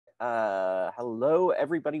Hello,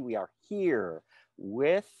 everybody. We are here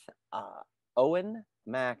with Eoin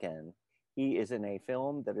Macken. He is in a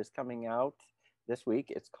film that is coming out this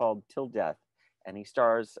week. It's called Till Death, and he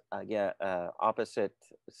stars again opposite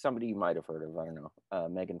somebody you might have heard of. I don't know,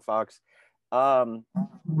 Megan Fox. Let me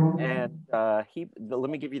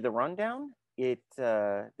give you the rundown.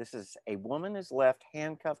 This is a woman is left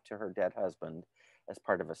handcuffed to her dead husband as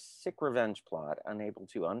part of a sick revenge plot, unable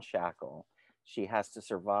to unshackle. She has to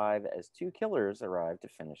survive as two killers arrive to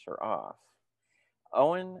finish her off.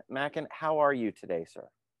 Eoin Macken, how are you today, sir?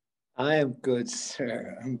 I am good,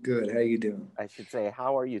 sir. I'm good. How you doing? I should say,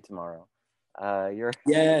 how are you tomorrow? Come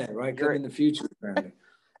in the future. Apparently.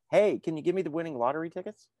 Hey, can you give me the winning lottery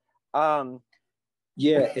tickets?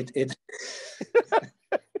 It's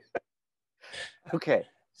okay.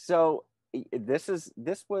 So this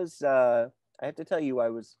was I have to tell you, I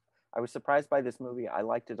was surprised by this movie. I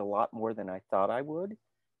liked it a lot more than I thought I would.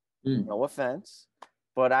 No offense,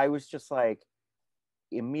 but I was just like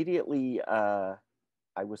immediately I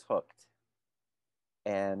was hooked,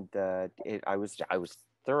 and I was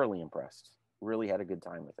thoroughly impressed. Really had a good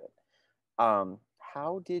time with it.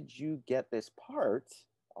 How did you get this part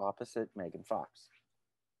opposite Megan Fox?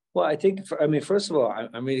 Well, I think first of all,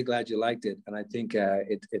 I'm really glad you liked it, and I think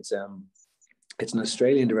it's an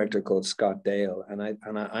Australian director called Scott Dale, and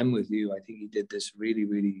I'm with you. I think he did this really,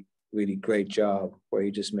 really, really great job where he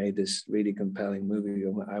just made this really compelling movie.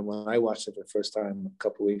 When I watched it the first time a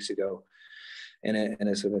couple of weeks ago in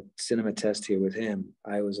a sort of cinema test here with him,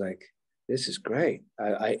 I was like, this is great.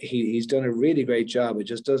 He's done a really great job. It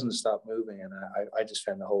just doesn't stop moving, and I just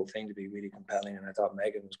found the whole thing to be really compelling, and I thought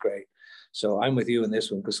Megan was great. So I'm with you in this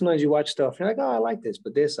one, because sometimes you watch stuff, you're like, oh, I like this,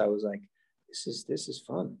 but this, I was like, this is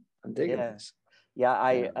fun. I'm digging this. Yeah,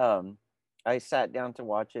 I sat down to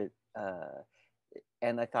watch it,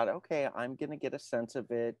 and I thought, okay, I'm gonna get a sense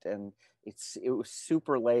of it, and it was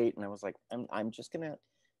super late, and I was like, I'm just gonna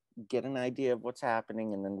get an idea of what's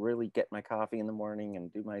happening, and then really get my coffee in the morning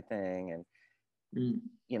and do my thing, and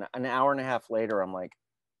an hour and a half later, I'm like,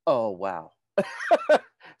 oh wow.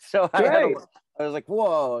 So I was like,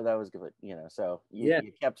 whoa, that was good, So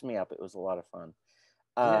you kept me up. It was a lot of fun.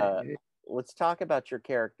 Let's talk about your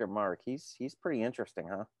character, Mark. He's pretty interesting,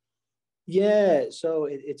 huh? Yeah. So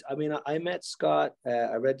I met Scott.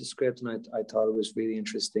 I read the script, and I thought it was really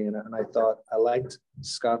interesting, and I thought I liked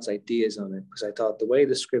Scott's ideas on it, because I thought the way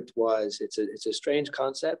the script was, it's a strange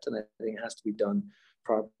concept, and I think it has to be done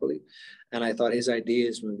properly. And I thought his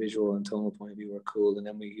ideas from a visual and tonal point of view were cool. And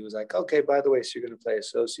then he was like, okay, by the way, so you're going to play a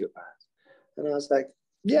sociopath. And I was like,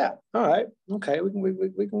 yeah, all right, okay,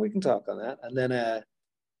 we can talk on that. And then I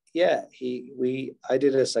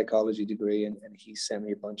did a psychology degree, and he sent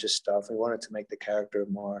me a bunch of stuff. I wanted to make the character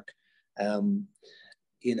of Mark, a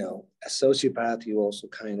sociopath you also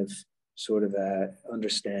kind of sort of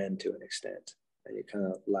understand to an extent, and you kind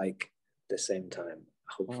of like at the same time,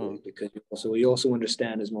 hopefully, because you also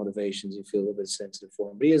understand his motivations. You feel a bit sensitive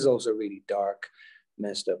for him, but he is also a really dark,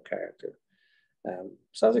 messed up character.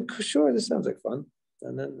 So I was like, sure, this sounds like fun.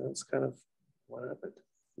 And then that's kind of what happened.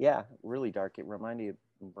 Yeah, really dark. It reminded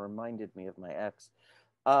me of my ex.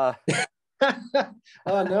 Oh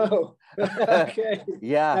no. Okay.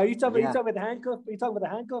 Yeah. Now you talking about the handcuff? Are you talking about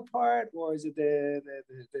the handcuff part, or is it the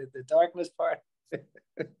darkness part?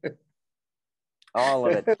 All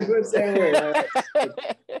of it.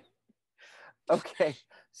 Okay.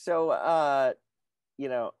 So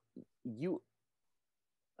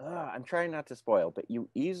I'm trying not to spoil, but you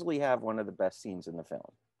easily have one of the best scenes in the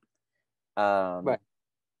film. Right.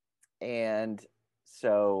 And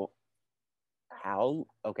so how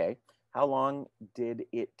long did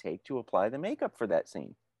it take to apply the makeup for that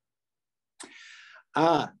scene?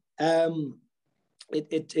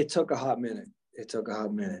 It took a hot minute. The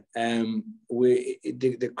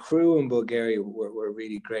crew in Bulgaria were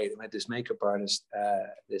really great. I met this makeup artist,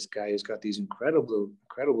 this guy who's got these incredible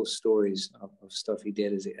stories of stuff he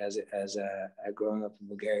did as growing up in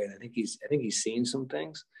Bulgaria. And I think he's seen some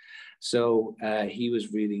things. So he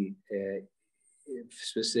was really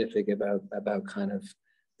specific about kind of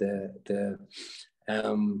the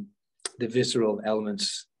visceral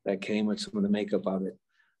elements that came with some of the makeup of it.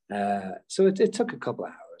 So it took a couple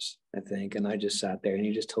of hours, I think, and I just sat there, and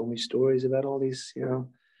he just told me stories about all these,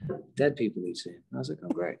 dead people he'd seen. And I was like, oh,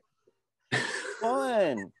 great.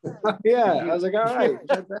 Fun. I was like, all right.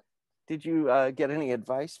 Did you get any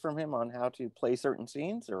advice from him on how to play certain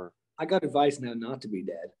scenes, or? I got advice now not to be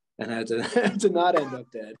dead and how to not end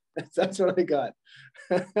up dead. That's what I got.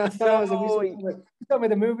 So, you tell me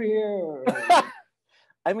the movie here? Or...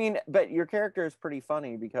 I mean, but your character is pretty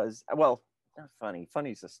funny because, well, not funny.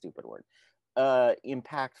 Funny is a stupid word.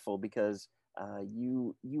 impactful because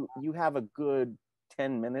you have a good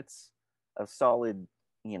 10 minutes of solid,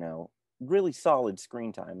 really solid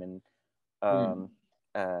screen time, and Hmm.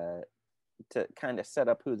 to kind of set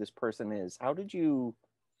up who this person is. How did you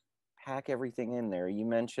pack everything in there? You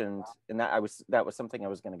mentioned, and that was something I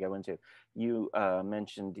was going to go into. You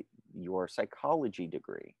mentioned your psychology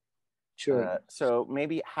degree. Sure. So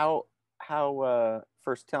maybe how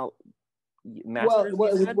first tell Well, masters you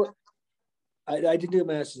well, said? I didn't do a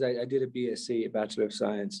master's. I did a BSc, a Bachelor of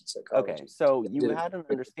Science in Okay, Psychology. so I you did had an it.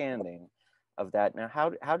 understanding of that. Now,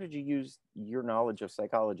 how did you use your knowledge of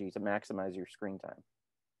psychology to maximize your screen time?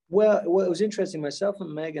 Well, it was interesting. Myself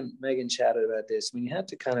and Megan chatted about this. I mean, you had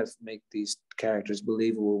to kind of make these characters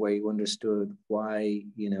believable, where you understood why,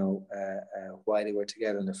 why they were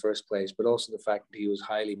together in the first place, but also the fact that he was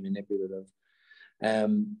highly manipulative.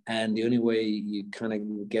 And the only way you kind of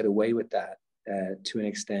get away with that to an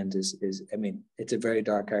extent is, I mean, it's a very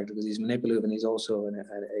dark character because he's manipulative and he's also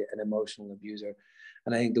an emotional abuser.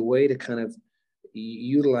 And I think the way to kind of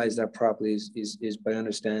utilize that properly is by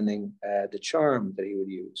understanding the charm that he would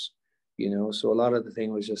use. So a lot of the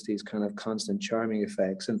thing was just these kind of constant charming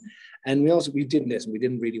effects, and we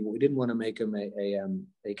didn't want to make him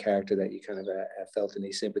a character that you kind of felt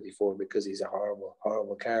any sympathy for, because he's a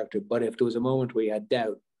horrible character. But if there was a moment where you had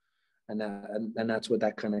doubt, and that's what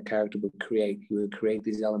that kind of character would create. He would create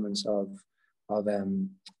these elements of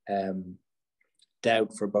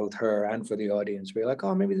doubt for both her and for the audience. We're like,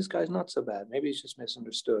 oh, maybe this guy's not so bad. Maybe he's just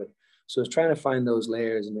misunderstood. So it's trying to find those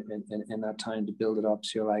layers in that time to build it up.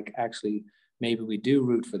 So you're like, actually, maybe we do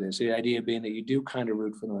root for this. The idea being that you do kind of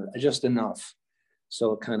root for them just enough,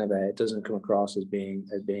 so it kind of it doesn't come across as being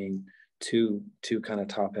too kind of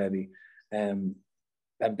top heavy, and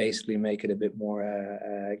basically make it a bit more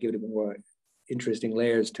give it a bit more interesting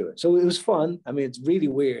layers to it. So it was fun. I mean, it's really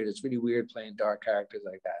weird. It's really weird playing dark characters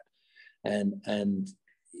like that. And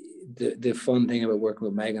the fun thing about working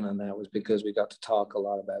with Megan on that was because we got to talk a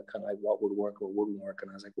lot about kind of like what would work, what wouldn't work.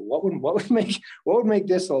 And I was like, well, what would make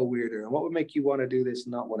this all weirder, and what would make you want to do this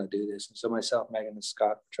and not want to do this? And so myself, Megan, and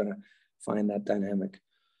Scott were trying to find that dynamic.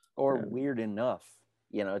 Or weird enough,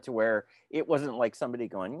 to where it wasn't like somebody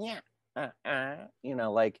going, yeah,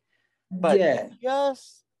 like, but yeah,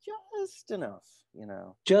 just enough,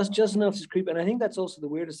 just enough to creep. And I think that's also the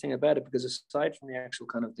weirdest thing about it, because aside from the actual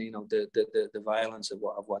kind of the violence of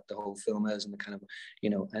what the whole film is, and the kind of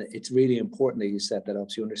and it's really important that you set that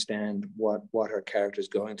up so you understand what her character is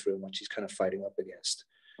going through and what she's kind of fighting up against.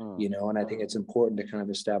 And I think it's important to kind of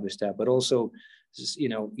establish that, but also you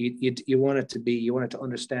want it to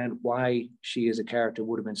understand why she as a character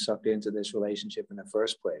would have been sucked into this relationship in the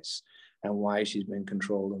first place, and why she's been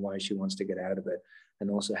controlled, and why she wants to get out of it, and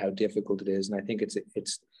also how difficult it is. And I think it's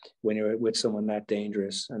when you're with someone that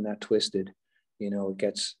dangerous and that twisted, it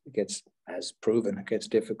gets as proven, it gets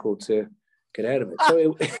difficult to get out of it.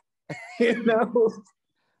 So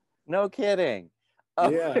no kidding.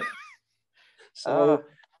 Yeah. So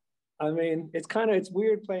I mean, it's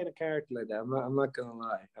weird playing a character like that. I'm not gonna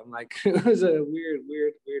lie. I'm like, it was a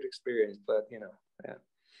weird experience, but yeah.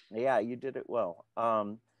 Yeah, you did it well.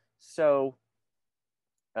 So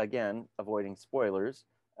again, avoiding spoilers,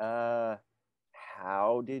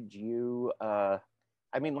 how did you I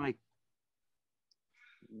mean, like,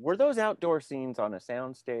 were those outdoor scenes on a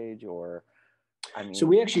soundstage, or So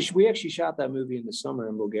we actually shot that movie in the summer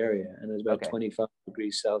in Bulgaria, and it was about okay. 25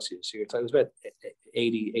 degrees Celsius. So it was about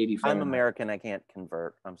 80 Fahrenheit. I'm American, I can't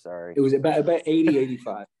convert. I'm sorry. It was about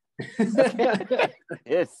 85.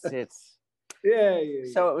 It's yeah.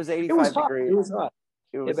 So it was 85 degrees. It was hot.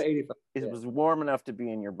 It was about 85. It was warm enough to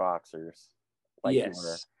be in your boxers, like you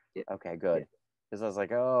were. Yeah. Okay, good. Because I was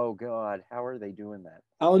like, oh God, how are they doing that?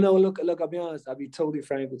 Oh no, look, I'll be honest, I'll be totally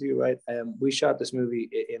frank with you, right? We shot this movie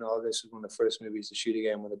in August. It was one of the first movies to shoot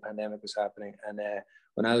again when the pandemic was happening. And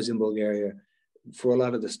when I was in Bulgaria, for a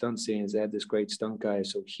lot of the stunt scenes, they had this great stunt guy,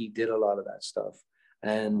 so he did a lot of that stuff.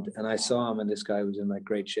 And I saw him, and this guy was in like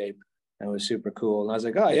great shape and was super cool. And I was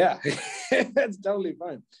like, oh yeah, that's totally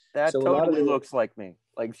fine. That so totally looks like me.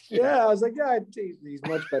 Like, yeah, I was like, yeah, he's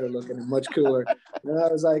much better looking and much cooler. And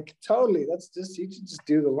I was like, totally, you should just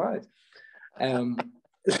do the lines.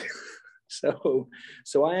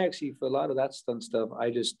 So I actually, for a lot of that stunt stuff, I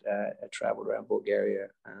just traveled around Bulgaria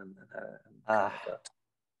and got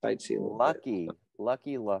sightseeing. Lucky.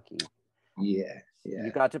 Yeah.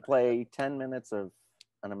 You got to play 10 minutes of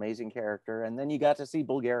an amazing character, and then you got to see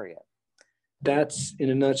Bulgaria. That's, in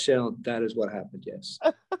a nutshell, that is what happened. Yes.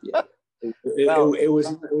 Yeah. It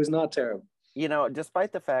was not terrible. you know,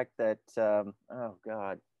 despite the fact that, oh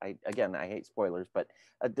God, I hate spoilers, but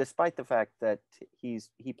despite the fact that he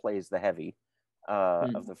plays the heavy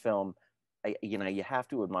of the film, you know, you have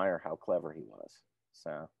to admire how clever he was.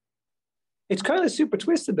 So It's kind of super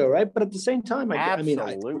twisted though, right? But at the same time,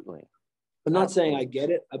 absolutely, I'm not saying I absolutely. get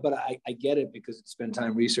it, but I get it because I spent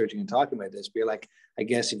time researching and talking about this. But you're like, I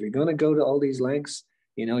guess if you're going to go to all these lengths,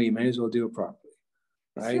 you know, you may as well do it properly,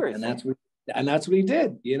 right? Seriously, And that's what he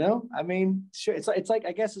did. You know, I mean, sure, it's like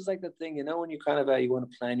I guess it's like the thing, you know, when you kind of you want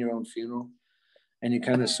to plan your own funeral, and you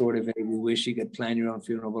kind of sort of you wish you could plan your own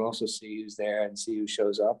funeral, but also see who's there and see who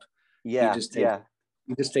shows up. He yeah, just takes yeah,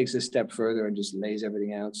 he just takes a step further and just lays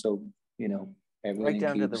everything out. So you know, right everything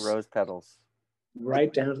down to the keeps rose petals.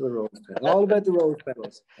 right down to the rose petals. All about the rose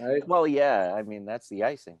petals, right? Well, yeah, I mean that's the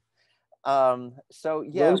icing. So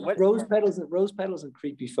yeah, Rose what rose petals and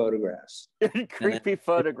creepy photographs. And creepy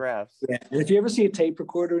photographs. yeah, and if you ever see a tape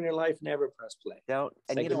recorder in your life, never press play. Don't, It's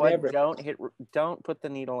and like you know what? never. Don't put the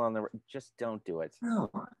needle on the, just don't do it.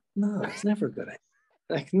 No, no, it's never a good idea.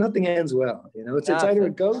 Like nothing ends well, you know. It's either a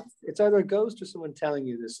Nothing. ghost, or someone telling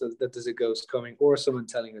you this that there's a ghost coming, or someone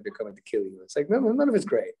telling you they're coming to kill you. It's like none of it's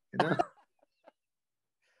great, you know.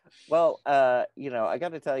 Well, you know, I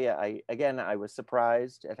got to tell you, I was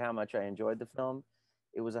surprised at how much I enjoyed the film.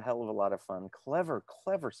 It was a hell of a lot of fun. Clever,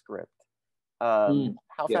 clever script. How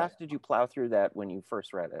Yeah. fast did you plow through that when you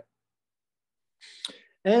first read it?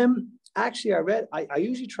 Actually, I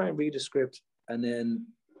usually try and read a script and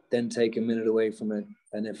then take a minute away from it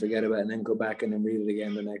and then forget about it and then go back and then read it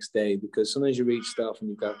again the next day because sometimes you read stuff and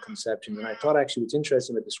you've got conceptions. And I thought actually what's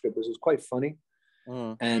interesting about the script was it was quite funny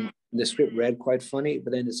Mm, and the script read quite funny,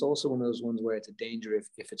 but then it's also one of those ones where it's a danger if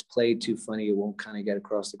it's played too funny, it won't kind of get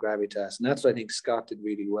across the gravitas. And that's what I think Scott did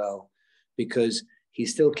really well because he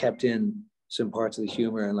still kept in some parts of the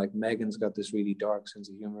humor and like Megan's got this really dark sense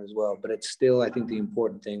of humor as well. But it's still, I think the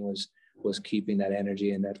important thing was keeping that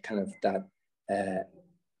energy and that kind of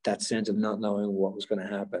that sense of not knowing what was going to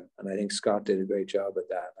happen. And I think Scott did a great job at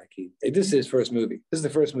that. Like this is his first movie. This is the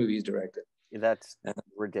first movie he's directed. that's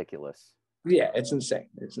ridiculous. Yeah, it's insane.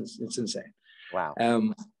 It's insane. Wow.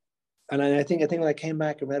 And I think when I came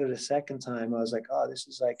back and read it a second time, I was like, oh, this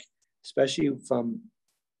is like, especially from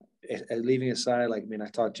leaving aside, like, I mean, I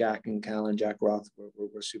thought Jack and Cal and Jack Roth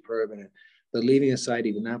were superb in it. But leaving aside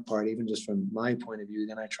even that part, even just from my point of view,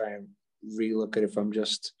 then I try and relook at it from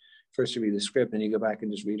just first you read the script, and you go back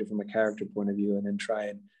and just read it from a character point of view, and then try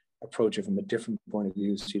and approach it from a different point of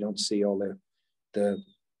view, so you don't see all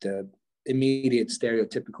the immediate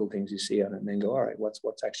stereotypical things you see on it, and then go, all right,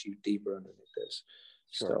 what's actually deeper underneath this?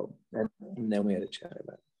 Sure. So, and then we had a chat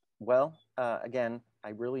about it. Well, again, I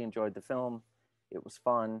really enjoyed the film. It was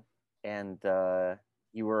fun, and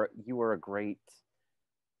you were a great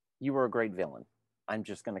villain. I'm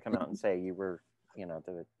just going to come out and say you were, you know,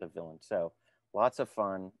 the villain. So lots of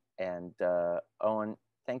fun. And Owen,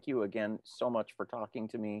 thank you again so much for talking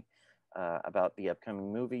to me about the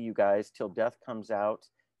upcoming movie. You guys, Till Death comes out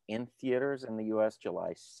in theaters in the U.S.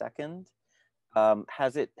 July 2nd.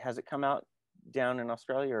 Has it come out down in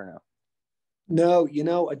Australia or no? No, you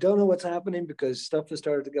know, I don't know what's happening because stuff has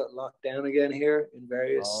started to get locked down again here in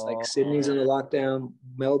various, like Sydney's in a lockdown,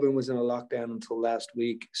 Melbourne was in a lockdown until last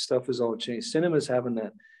week. Stuff has all changed. Cinema's having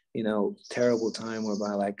that, you know, terrible time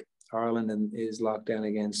whereby like Ireland is locked down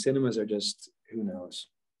again. Cinemas are just, who knows?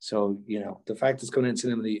 So, you know, the fact it's going in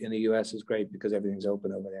cinema in the US is great because everything's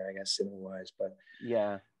open over there, I guess, cinema wise. But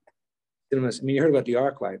yeah, cinemas, I mean, you heard about the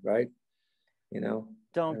ArcLight, right? You know,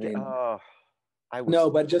 don't I get. mean, Oh, I was. no,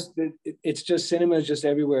 but just it's just cinema is just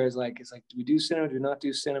everywhere. It's like do we do cinema? Do we not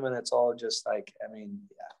do cinema? And it's all just like I mean,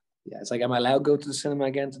 yeah. It's like am I allowed to go to the cinema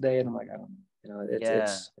again today? And I'm like I don't know. You know, Yeah,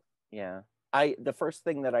 it's yeah. The first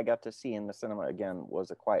thing that I got to see in the cinema again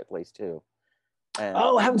was A Quiet Place 2. And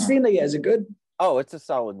oh, I haven't seen that yet. Is it good? oh, it's a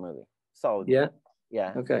solid movie. Solid movie. Yeah.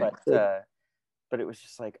 Yeah. Okay. But it was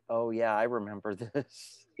just like, oh yeah, I remember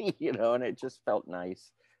this, you know, and it just felt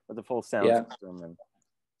nice with the full sound system. And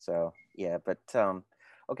so yeah, but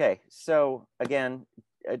okay. So again,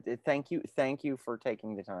 thank you for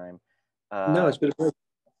taking the time. No, it's been a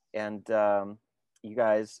And you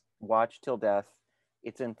guys watch Till Death.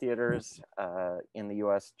 It's in theaters in the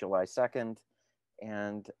US July 2nd.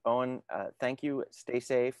 And Owen, thank you. Stay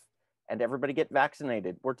safe. And everybody get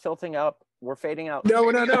vaccinated. We're tilting up. We're fading out. No.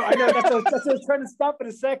 I know. That's what I was trying to stop in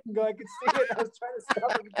a second ago. I could see it. I was trying to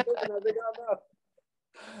stop it. And I was like, oh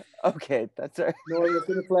no. Okay, that's all right. No, it's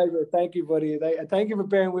been a pleasure. Thank you, buddy. Thank you for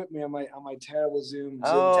bearing with me on my terrible Zoom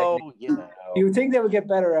technique. You know. You would think they would get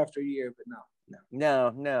better after a year, but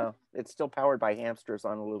no. No. It's still powered by hamsters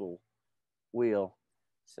on a little wheel.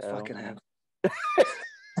 So Fucking hell.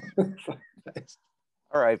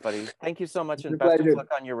 All right, buddy. Thank you so much, It's and a best of pleasure. luck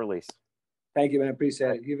on your release. Thank you, man.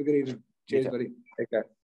 Appreciate it. You have a good evening. You Cheers, too. buddy. Take care.